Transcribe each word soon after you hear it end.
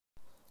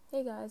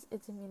Hey guys,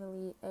 it's Amina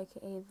Lee,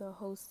 aka the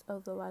host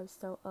of the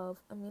Lifestyle of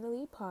Amina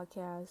Lee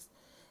podcast.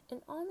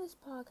 And on this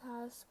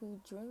podcast, we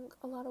drink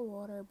a lot of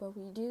water, but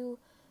we do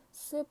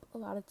sip a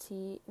lot of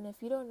tea. And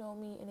if you don't know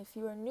me, and if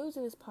you are new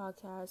to this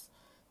podcast,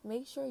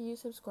 make sure you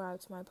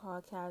subscribe to my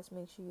podcast.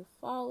 Make sure you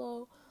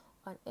follow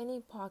on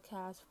any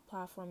podcast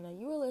platform that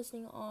you are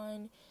listening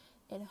on.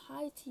 And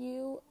hi to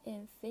you,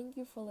 and thank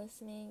you for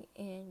listening.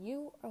 And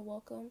you are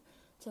welcome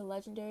to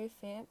Legendary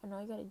Fam. And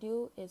all you gotta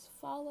do is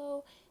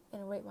follow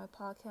and rate my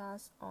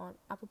podcast on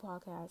Apple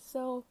Podcasts.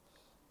 So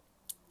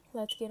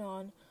let's get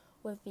on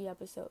with the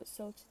episode.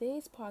 So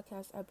today's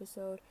podcast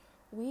episode,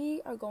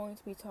 we are going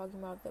to be talking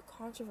about the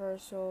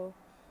controversial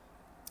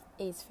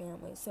Ace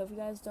family. So if you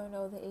guys don't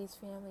know, the Ace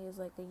family is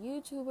like a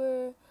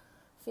YouTuber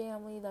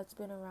family that's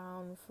been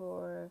around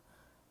for,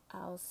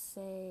 I'll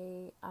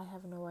say, I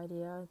have no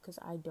idea because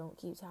I don't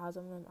keep tabs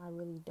on them. I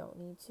really don't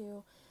need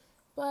to.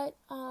 But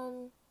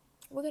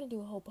we're gonna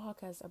do a whole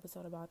podcast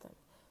episode about them.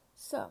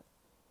 So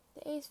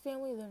the Ace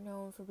family, they're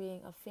known for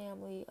being a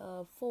family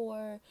of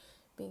four,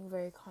 being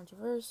very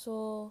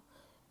controversial,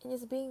 and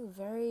just being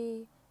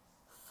very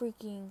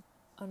freaking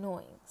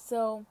annoying.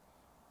 So,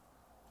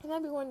 you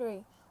might be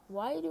wondering,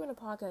 why are you doing a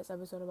podcast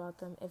episode about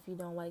them if you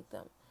don't like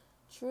them?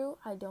 True,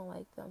 I don't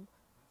like them,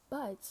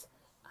 but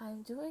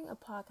I'm doing a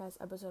podcast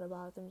episode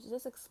about them to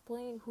just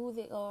explain who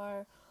they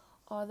are,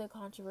 all their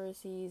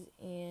controversies,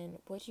 and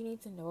what you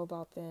need to know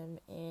about them,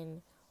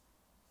 and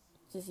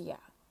just,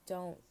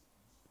 don't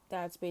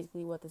that's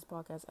basically what this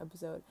podcast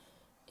episode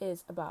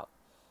is about.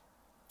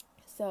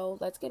 So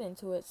let's get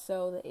into it.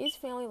 So the Ace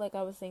family, like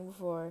I was saying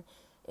before,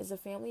 is a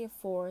family of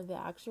four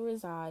that actually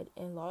reside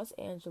in Los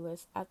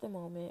Angeles at the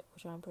moment,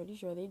 which I'm pretty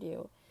sure they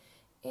do.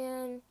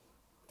 And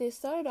they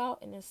started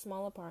out in a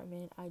small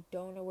apartment. I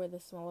don't know where the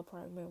small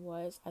apartment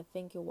was. I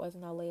think it was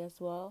in LA as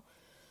well.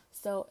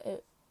 So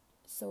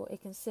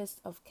it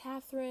consists of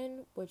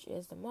Catherine, which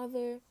is the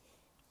mother.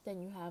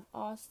 Then you have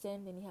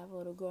Austin. Then you have a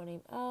little girl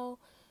named Elle.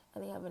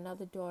 And they have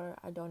another daughter.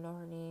 I don't know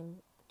her name,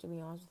 to be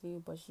honest with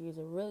you, but she is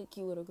a really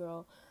cute little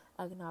girl.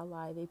 I cannot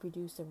lie. They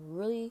produce some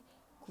really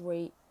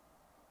great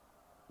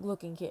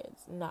looking kids.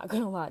 Not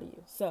gonna lie to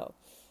you. So,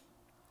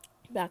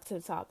 back to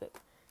the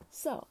topic.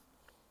 So,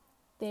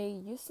 they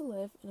used to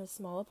live in a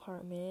small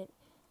apartment.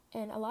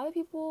 And a lot of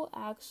people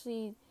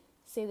actually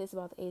say this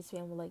about the Ace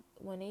family. Like,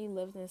 when they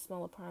lived in a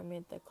small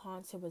apartment, the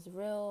concept was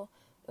real.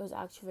 It was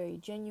actually very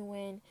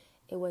genuine.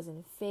 It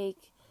wasn't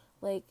fake.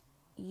 Like,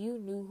 you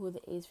knew who the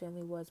Ace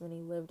family was when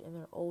they lived in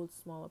their old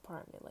small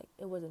apartment. Like,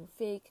 it wasn't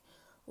fake.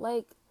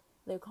 Like,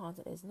 their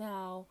content is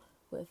now,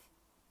 with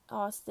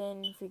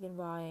Austin freaking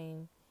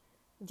buying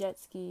jet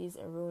skis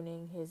and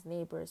ruining his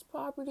neighbor's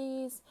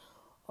properties,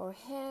 or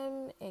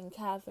him and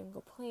Catherine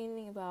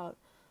complaining about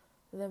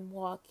them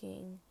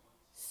walking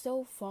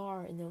so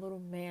far in their little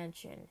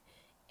mansion,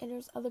 and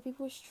there's other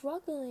people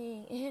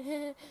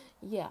struggling.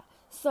 Yeah,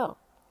 so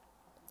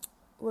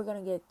we're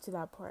gonna get to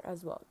that part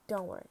as well.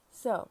 Don't worry.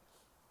 So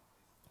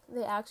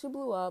they actually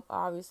blew up.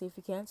 Obviously, if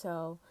you can't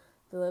tell,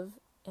 they live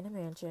in a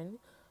mansion.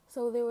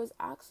 So there was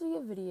actually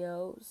a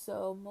video.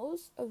 So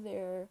most of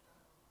their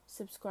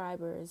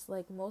subscribers,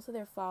 like most of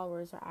their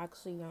followers, are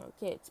actually younger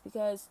kids,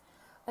 because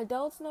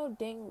adults know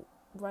dang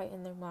right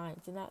in their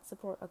minds do not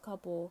support a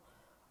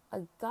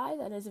guy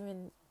that doesn't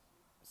even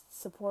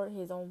support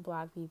his own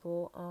black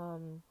people,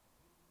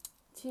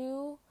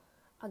 to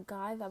a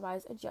guy that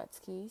buys a jet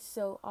ski.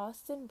 So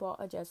Austin bought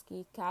a jet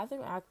ski.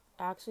 Catherine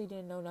actually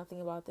didn't know nothing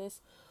about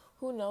this.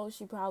 Who knows,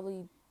 she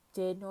probably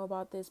did know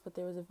about this, but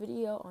there was a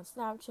video on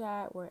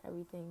Snapchat where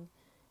everything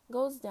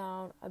goes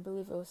down. I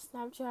believe it was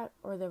Snapchat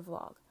or their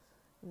vlog,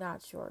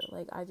 not sure.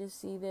 Like, I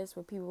just see this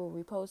where people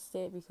repost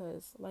it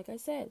because, like I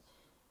said,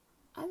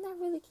 I'm not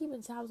really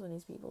keeping tabs on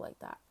these people like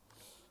that.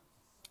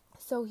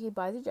 So he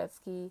buys a jet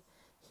ski.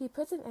 He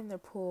puts it in their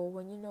pool,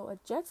 when you know a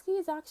jet ski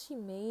is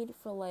actually made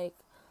for like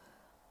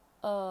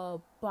a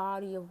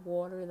body of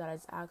water that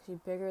is actually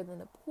bigger than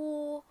the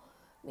pool.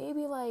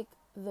 Maybe like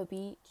the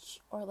beach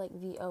or like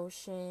the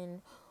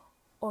ocean,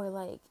 or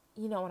like,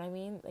 you know what I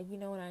mean? Like, you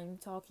know what I'm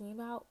talking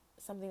about?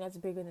 Something that's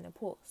bigger than a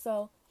pool.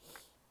 So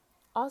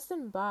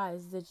Austin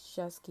buys the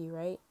jet ski,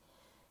 right?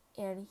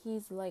 And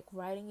he's like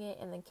riding it,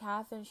 and then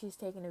Catherine, she's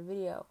taking a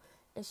video,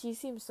 and she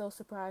seems so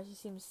surprised. She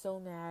seems so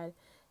mad,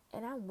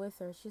 and I'm with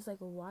her. She's like,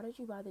 "Why did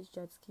you buy this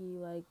jet ski?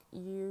 Like,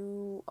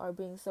 you are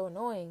being so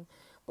annoying."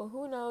 But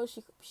who knows?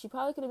 She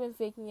probably could have been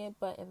faking it,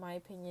 but in my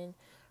opinion,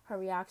 her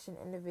reaction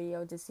in the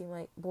video just seemed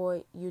like,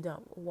 "Boy, you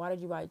dumb. Why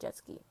did you buy a jet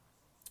ski?"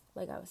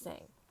 Like I was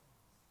saying,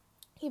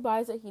 he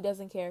buys it. He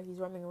doesn't care. He's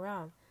roaming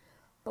around.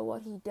 But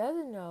what he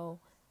doesn't know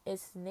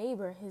is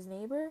his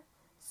neighbor.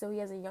 So he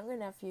has a younger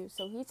nephew.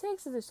 So he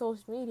takes to the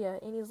social media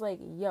and he's like,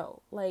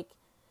 "Yo, like,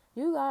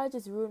 you guys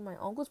just ruined my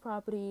uncle's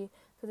property."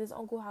 Because his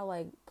uncle had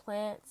like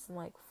plants and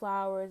like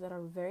flowers that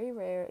are very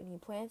rare, and he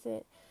plants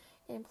it.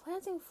 And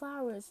planting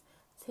flowers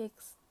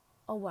takes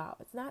a while.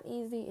 It's not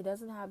easy. It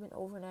doesn't happen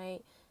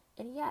overnight.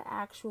 And he had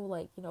actual,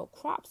 like,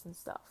 crops and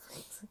stuff.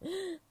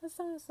 That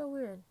sounds so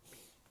weird.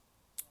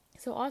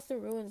 So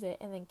Austin ruins it,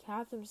 and then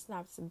Catherine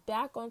snaps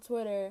back on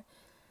Twitter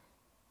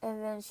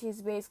And then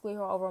she's basically,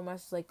 her overall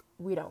message like,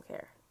 we don't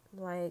care.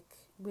 Like,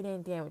 we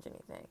didn't damage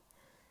anything.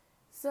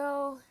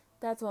 So,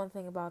 that's one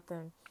thing about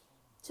them.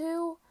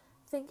 Two,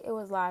 I think it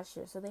was last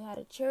year. So they had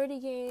a charity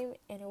game,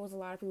 and it was a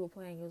lot of people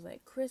playing. It was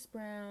like Chris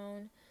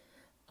Brown.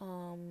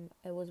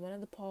 It was one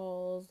of the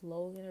Pauls,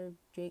 Logan or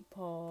Jake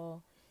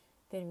Paul.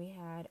 Then we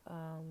had,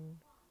 I'm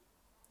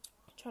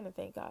trying to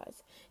think,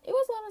 guys. It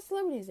was a lot of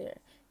celebrities there,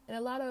 and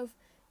a lot of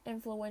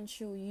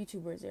influential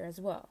YouTubers there as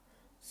well.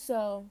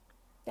 So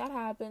that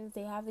happens.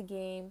 They have the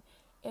game,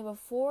 and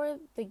before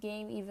the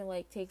game even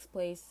like takes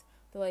place,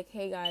 they're like,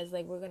 "Hey guys,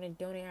 like we're gonna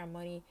donate our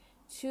money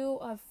to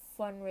a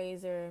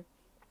fundraiser,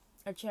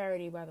 a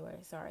charity, by the way.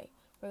 Sorry,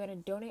 we're gonna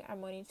donate our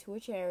money to a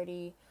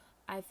charity."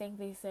 I think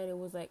they said it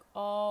was like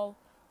all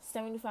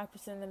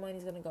 75% of the money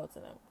is gonna go to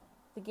them.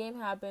 The game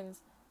happens.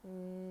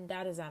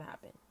 That does not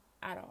happen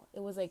at all.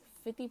 It was like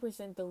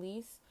 50% the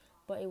least,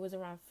 but it was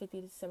around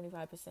 50 to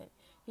 75%.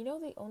 You know,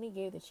 they only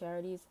gave the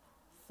charities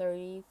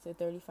 30 to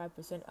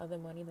 35% of the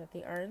money that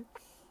they earn.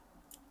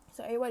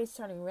 So everybody's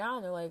turning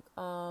around. They're like,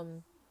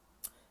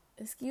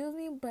 excuse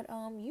me, but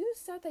you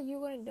said that you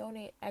were going to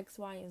donate X,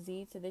 Y, and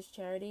Z to this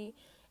charity,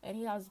 and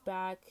he has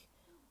back.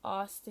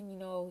 Austin, you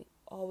know,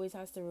 always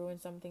has to ruin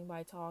something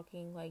by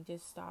talking. Like,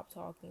 just stop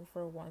talking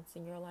for once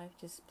in your life.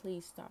 Just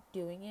please stop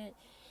doing it.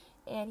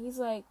 And he's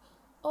like,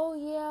 oh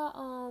yeah,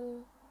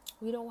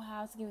 we don't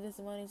have to give this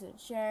money to the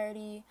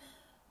charity.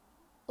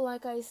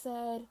 Like I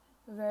said,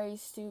 very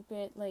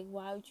stupid. Like,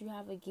 why would you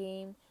have a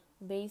game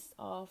based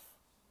off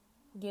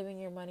giving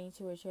your money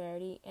to a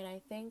charity? And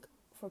I think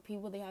for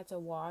people, they had to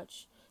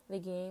watch the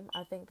game.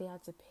 I think they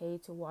had to pay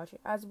to watch it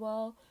as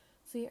well.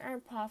 So you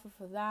earn profit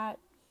for that.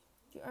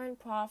 You earn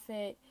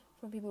profit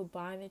from people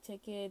buying the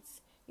tickets.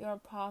 You earn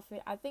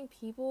profit. I think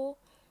people,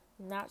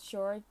 not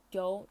sure,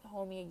 don't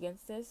hold me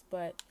against this,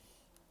 but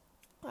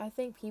I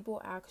think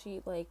people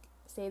actually, like,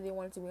 say they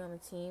wanted to be on the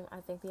team. I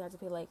think they had to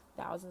pay, like,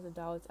 thousands of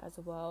dollars as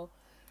well.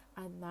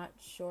 I'm not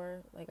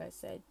sure. Like I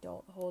said,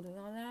 don't hold me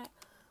on that.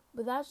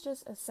 But that's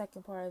just a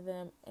second part of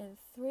them. And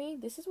three,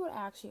 this is what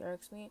actually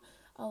irks me.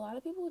 A lot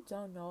of people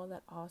don't know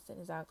that Austin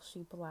is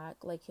actually black.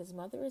 Like, his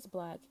mother is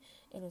black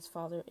and his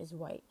father is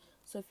white.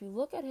 So if you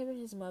look at him and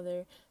his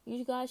mother,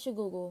 you guys should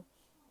Google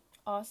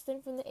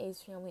Austin from the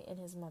Ace family and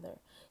his mother.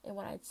 And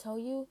when I tell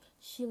you,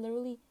 she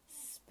literally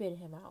spit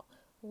him out.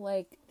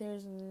 Like,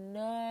 there's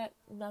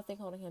nothing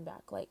holding him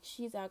back. Like,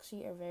 she's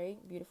actually a very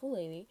beautiful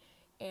lady,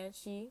 and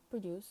she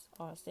produced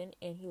Austin,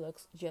 and he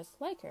looks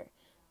just like her.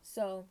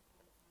 So,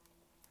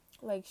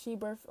 like, she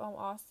birthed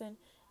Austin,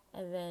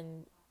 and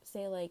then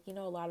say, like, you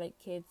know, a lot of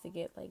kids to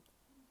get like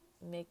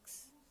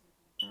mixed.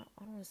 I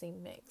don't want to say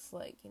mixed.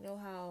 Like, you know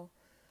how,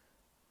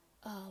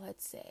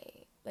 let's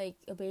say, like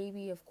a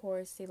baby, of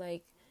course, they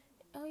like,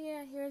 oh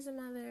yeah, here's a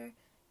mother,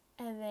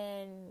 and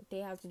then they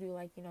have to do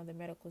like, you know, the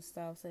medical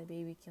stuff so the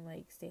baby can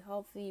like stay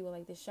healthy with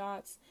like the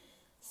shots.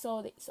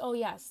 So, oh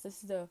yes,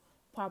 this is the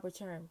proper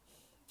term.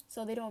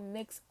 So they don't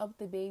mix up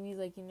the babies,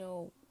 like, you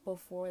know,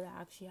 before that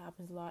actually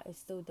happens a lot. It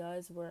still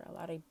does, where a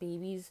lot of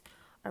babies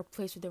are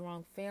placed with the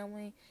wrong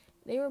family.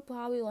 They were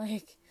probably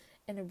like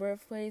in the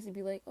birthplace and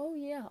be like, oh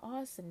yeah,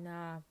 awesome.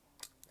 Nah,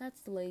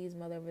 that's the lady's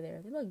mother over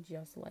there. They look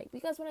just alike.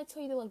 Because when I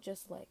tell you they look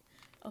just alike,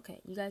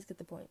 okay, you guys get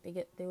the point.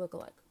 They look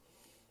alike.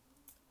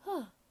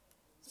 Huh.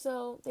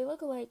 So they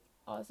look alike.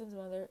 Austin's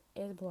mother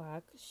is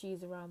black.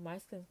 She's around my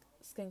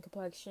skin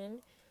complexion.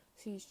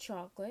 She's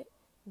chocolate,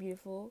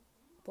 beautiful,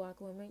 black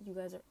woman. You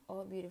guys are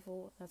all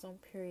beautiful. That's on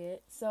period.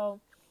 So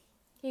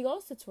he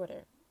goes to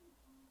Twitter.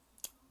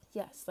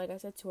 Yes, like I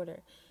said,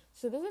 Twitter.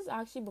 So this is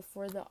actually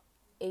before the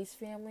Ace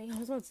family. I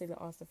was about to say the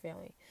Austin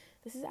family.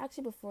 This is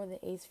actually before the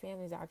Ace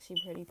family is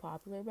actually pretty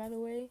popular, by the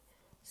way.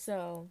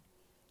 So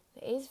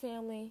the Ace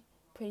family,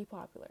 pretty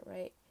popular,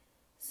 right?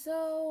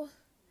 So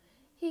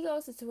he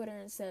goes to Twitter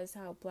and says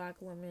how black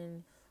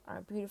women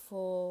are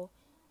beautiful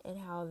and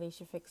how they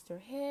should fix their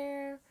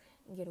hair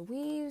and get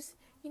weaves.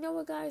 You know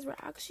what, guys? We're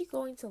actually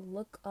going to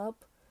look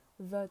up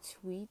the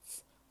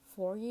tweets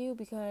for you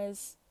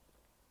because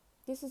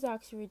this is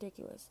actually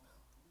ridiculous.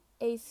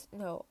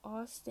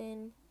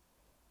 Austin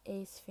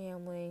Ace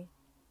family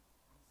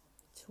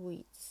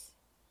tweets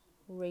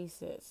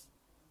racist.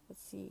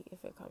 Let's see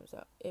if it comes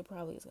up. It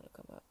probably is going to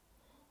come up.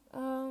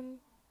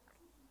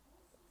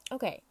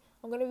 Okay.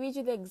 I'm going to read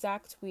you the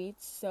exact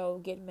tweets,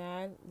 so get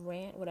mad,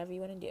 rant, whatever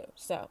you want to do.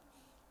 So,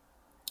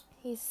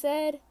 he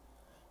said,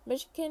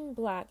 Michigan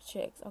black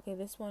chicks. Okay,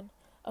 this one.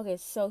 Okay,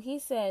 so he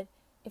said,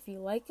 if you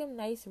like them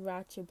nice,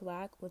 ratchet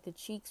black with the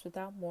cheeks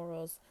without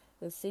morals,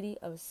 the city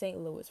of St.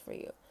 Louis for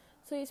you.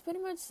 So he's pretty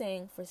much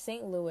saying for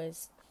St.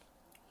 Louis,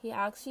 he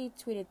actually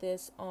tweeted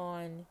this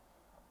on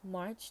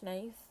March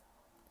 9th,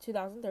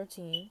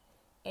 2013,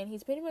 and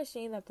he's pretty much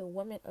saying that the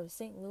women of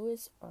St.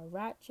 Louis are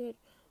ratchet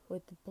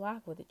with the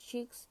black with the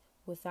cheeks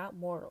without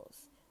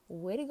morals.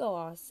 Way to go,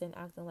 Austin,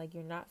 acting like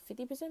you're not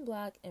 50%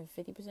 black and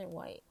 50%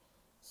 white.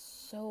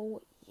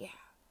 So, yeah.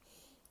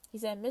 He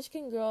said,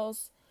 Michigan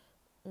girls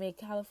make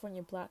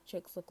California black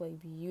chicks look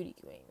like beauty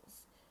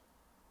queens.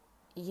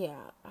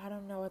 Yeah, I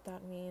don't know what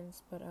that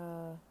means, but,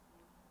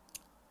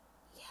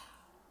 yeah.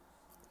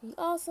 He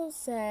also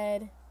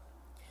said,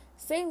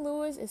 St.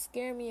 Louis is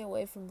scaring me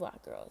away from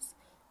black girls.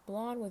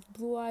 Blonde with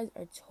blue eyes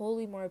are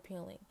totally more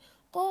appealing.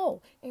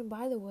 Oh, and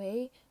by the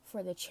way,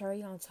 for the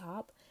cherry on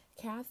top,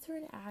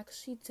 Catherine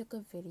actually took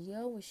a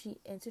video when she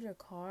entered her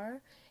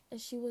car and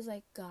she was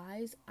like,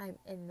 guys, I'm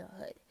in the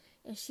hood.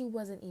 And she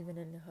wasn't even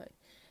in the hood.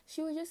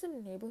 She was just in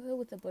a neighborhood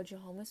with a bunch of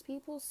homeless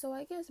people. So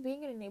I guess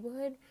being in a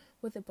neighborhood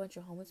with a bunch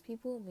of homeless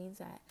people means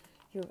that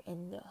you're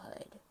in the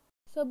hood.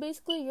 So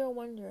basically, you're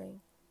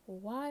wondering,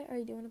 why are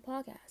you doing a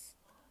podcast?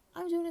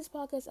 I'm doing this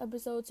podcast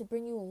episode to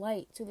bring you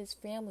light to this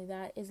family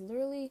that is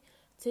literally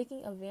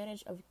taking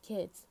advantage of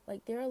kids.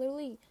 Like, there are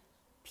literally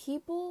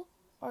people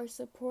are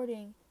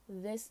supporting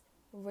this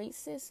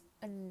racist,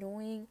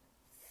 annoying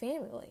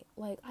family.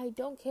 Like, I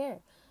don't care.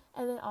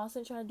 And then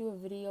Austin tried to do a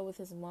video with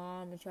his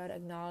mom and try to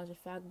acknowledge the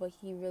fact, but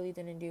he really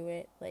didn't do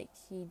it. Like,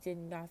 he did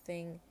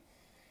nothing.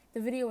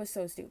 The video was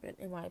so stupid,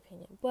 in my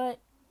opinion. But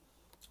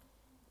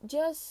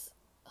just,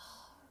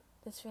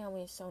 this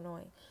family is so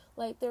annoying.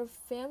 Like, their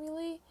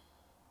family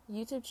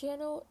YouTube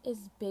channel is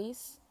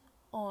based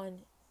on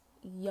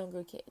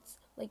younger kids.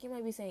 Like, you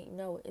might be saying,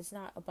 no, it's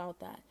not about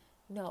that.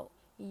 No,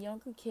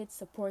 younger kids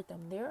support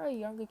them. There are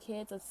younger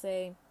kids, let's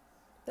say,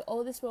 the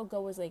oldest will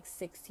go is like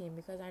 16,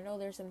 because I know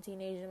there's some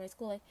teenagers in my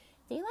school like,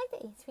 do you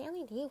like the Ace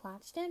Family? Do you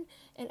watch them?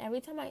 And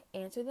every time I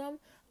answer them,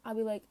 I'll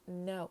be like,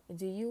 no.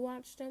 Do you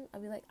watch them? I'll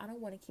be like, I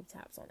don't want to keep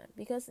tabs on them,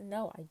 because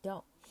no, I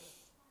don't.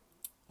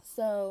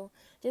 So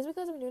just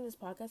because I'm doing this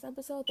podcast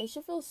episode, they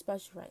should feel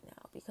special right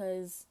now,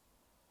 because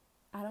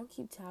I don't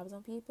keep tabs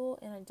on people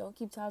and I don't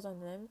keep tabs on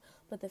them,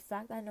 but the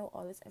fact that I know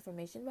all this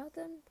information about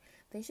them,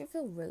 they should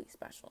feel really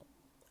special.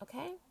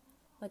 Okay?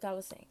 Like I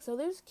was saying. So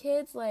there's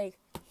kids like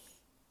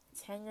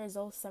 10 years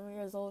old, 7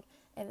 years old,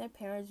 and their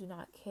parents do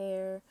not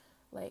care.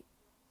 Like,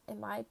 in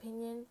my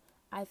opinion,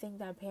 I think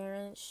that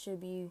parents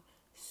should be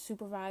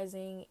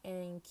supervising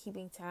and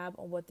keeping tab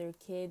on what their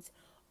kids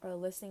are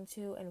listening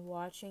to and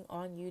watching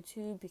on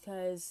YouTube,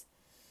 because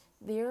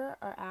there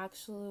are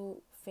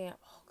actual oh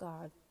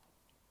god,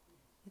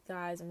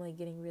 guys, I'm like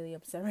getting really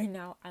upset right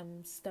now.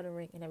 I'm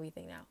stuttering and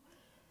everything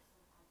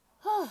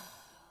now.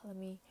 Let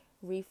me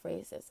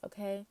rephrase this,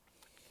 okay?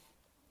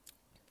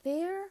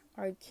 There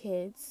are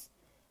kids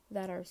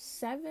that are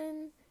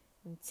 7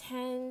 and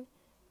 10,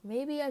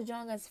 maybe as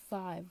young as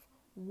 5,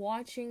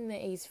 watching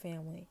the Ace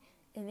Family,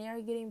 and they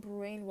are getting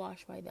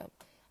brainwashed by them.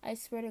 I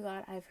swear to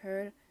God, I've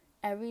heard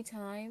every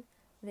time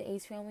the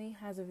Ace Family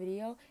has a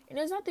video, and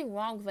there's nothing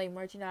wrong with like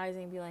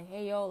merchandising and be like,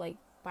 hey yo, like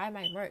buy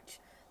my merch.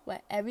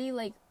 But every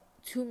like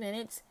 2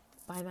 minutes,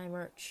 buy my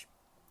merch.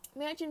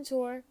 Mansion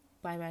tour,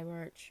 buy my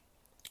merch.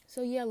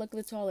 So yeah, look at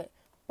the toilet,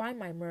 buy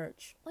my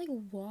merch. Like,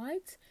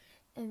 what?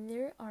 And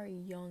there are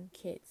young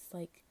kids,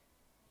 like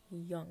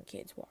young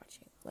kids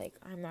watching. Like,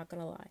 I'm not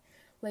gonna lie.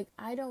 Like,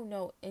 I don't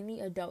know any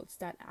adults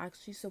that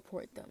actually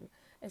support them,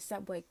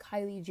 except like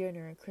Kylie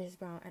Jenner and Chris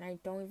Brown, and I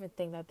don't even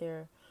think that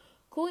they're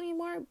cool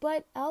anymore.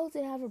 But Elle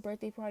did have a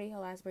birthday party, her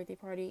last birthday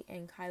party,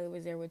 and Kylie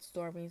was there with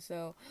Stormy,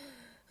 so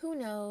who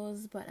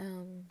knows? But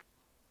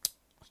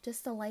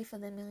just the life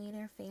of the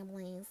millionaire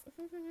families.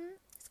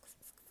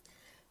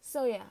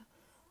 So yeah,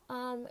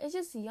 it's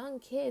just young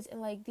kids,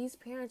 and like these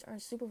parents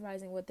aren't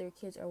supervising what their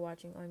kids are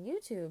watching on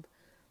YouTube.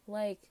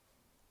 Like,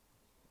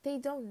 they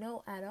don't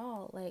know at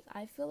all. Like,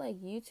 I feel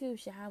like YouTube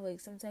should have like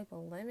some type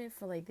of limit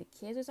for like the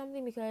kids or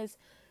something, because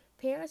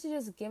parents are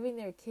just giving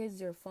their kids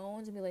their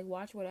phones and be like,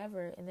 watch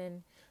whatever, and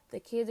then the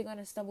kids are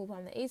gonna stumble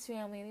upon the Ace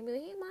Family and they be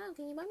like, hey mom,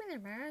 can you buy me their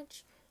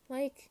merch?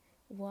 Like,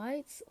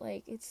 what?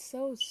 Like, it's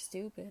so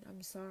stupid.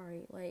 I'm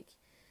sorry. Like,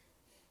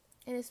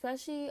 and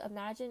especially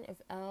imagine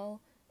if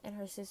Elle and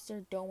her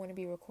sister don't want to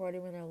be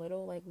recorded when they're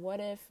little. Like, what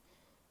if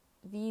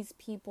these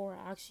people are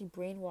actually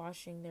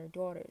brainwashing their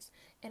daughters?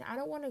 And I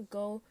don't want to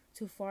go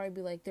too far and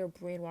be like they're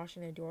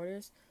brainwashing their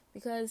daughters,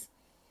 because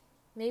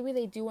maybe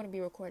they do want to be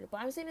recorded.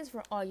 But I'm saying this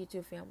for all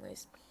YouTube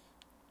families.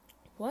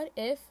 What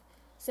if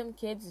some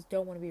kids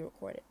don't want to be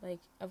recorded? Like,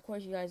 of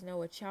course, you guys know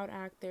with child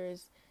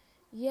actors,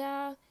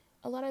 yeah,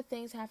 a lot of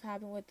things have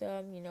happened with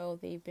them. You know,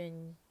 they've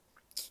been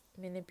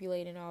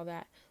manipulated and all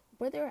that.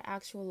 But there are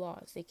actual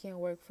laws. They can't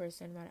work for a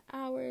certain amount of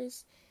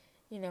hours,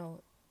 you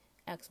know,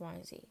 X, Y,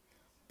 and Z.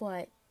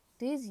 But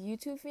these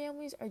YouTube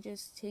families are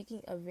just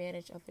taking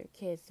advantage of their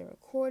kids. They're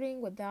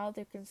recording without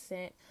their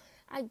consent.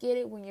 I get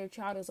it, when your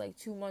child is like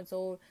 2 months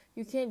old,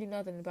 you can't do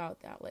nothing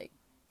about that. Like,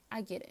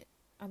 I get it.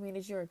 I mean,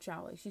 it's your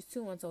child. Like, she's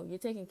 2 months old. You're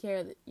taking care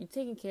of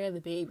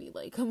the baby.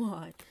 Like, come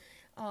on.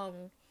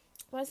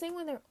 But I say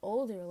when they're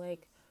older,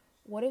 like,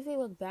 what if they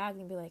look back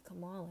and be like,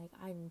 come on, like,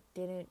 I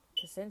didn't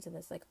consent to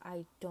this. Like,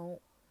 I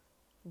don't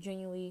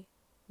genuinely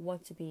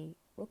want to be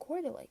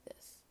recorded like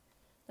this.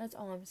 That's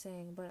all I'm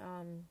saying. But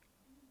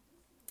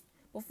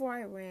before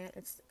I rant,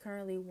 it's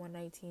currently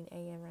 1:19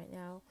 a.m. right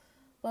now.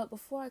 But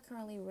before I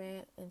currently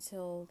rant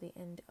until the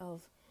end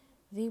of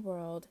the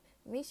world,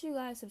 make sure you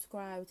guys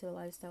subscribe to the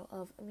Lifestyle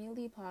of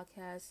Amelia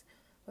podcast,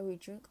 where we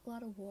drink a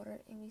lot of water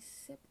and we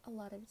sip a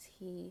lot of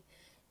tea.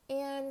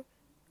 And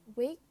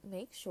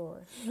make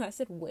sure, I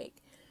said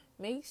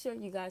make sure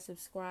you guys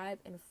subscribe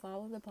and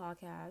follow the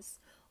podcast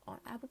on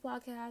Apple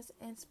Podcasts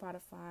and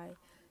Spotify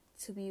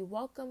to be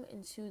welcomed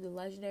into the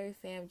legendary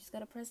fam. Just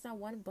gotta press that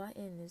one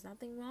button. There's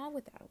nothing wrong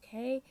with that,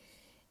 okay?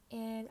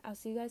 And I'll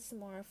see you guys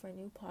tomorrow for a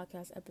new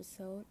podcast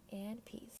episode, and peace.